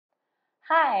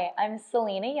Hi, I'm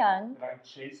Selena Young. And I'm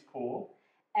Chase Poole.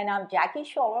 And I'm Jackie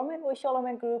Schollerman with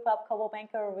Schollerman Group of Coldwell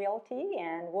Banker Realty,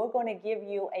 and we're going to give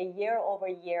you a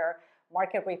year-over-year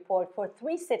market report for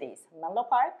three cities: Menlo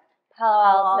Park,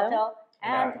 Palo Alto,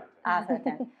 and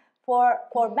Atherton. For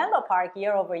Menlo Park,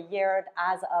 year-over-year,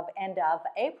 as of end of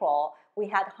April, we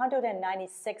had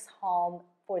 196 homes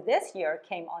for this year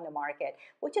came on the market,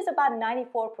 which is about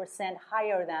 94%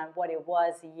 higher than what it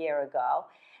was a year ago.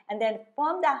 And then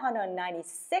from that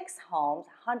 196 homes,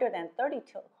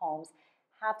 132 homes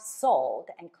have sold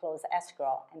and closed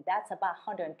escrow, and that's about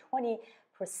 120%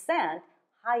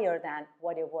 higher than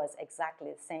what it was exactly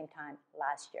the same time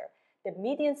last year. The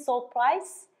median sold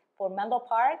price for Menlo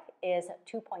Park is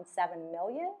 $2.7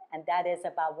 million, and that is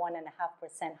about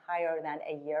 1.5% higher than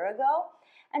a year ago.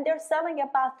 And they're selling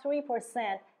about 3%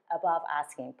 above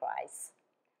asking price.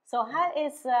 So how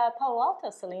is Palo Alto,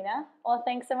 Selena? Well,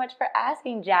 thanks so much for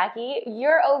asking, Jackie.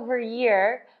 Year over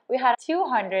year, we had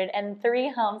 203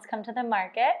 homes come to the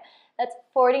market. That's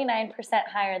 49%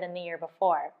 higher than the year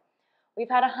before. We've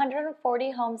had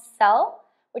 140 homes sell,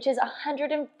 which is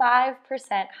 105%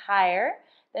 higher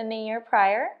than the year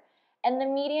prior. And the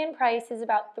median price is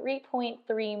about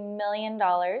 $3.3 million,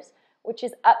 which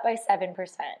is up by 7%.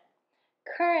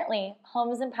 Currently,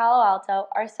 homes in Palo Alto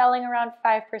are selling around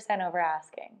 5% over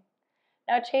asking.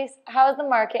 Now, Chase, how is the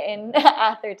market in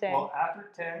Atherton? Well,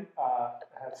 Atherton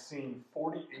has seen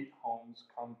 48 homes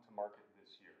come to market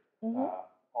this year,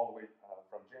 all the way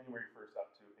from January 1st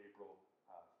up to April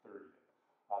 30th.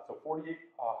 So 48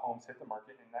 homes hit the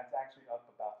market, and that's actually up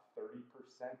about 30%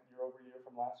 year over year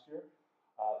from last year.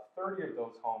 30 of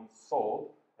those homes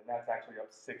sold, and that's actually up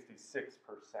 66%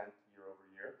 year over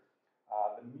year.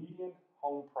 The median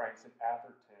home price in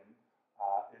Atherton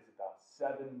is about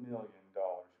 $7 million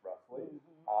roughly,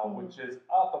 which is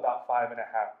up about 5.5%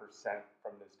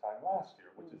 from this time last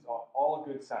year, which is all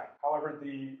a good sign. However,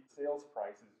 the sales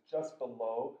price is just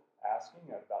below asking,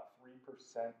 at about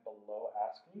 3% below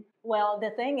asking. Well,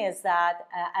 the thing is that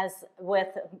as with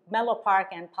Menlo Park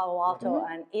and Palo Alto,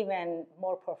 and even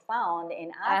more profound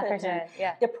in Atherton,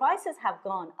 the prices have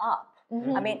gone up.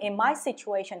 I mean, in my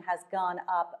situation has gone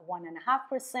up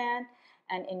 1.5%,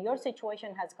 and in your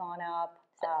situation has gone up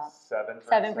 7%,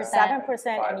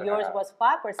 7%, and yours was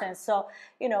 5%. So,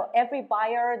 you know, every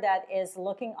buyer that is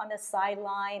looking on the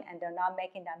sideline and they're not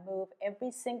making that move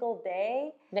every single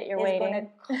day that you're is waiting, going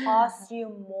to cost you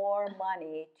more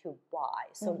money to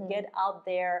buy. So get out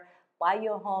there, buy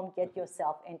your home, get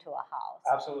yourself into a house.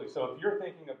 Absolutely. So if you're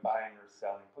thinking of buying or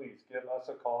selling, please give us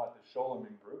a call at the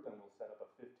Schollerman Group, and we'll set up a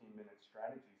 15-minute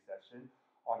strategy session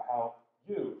on how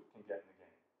you can get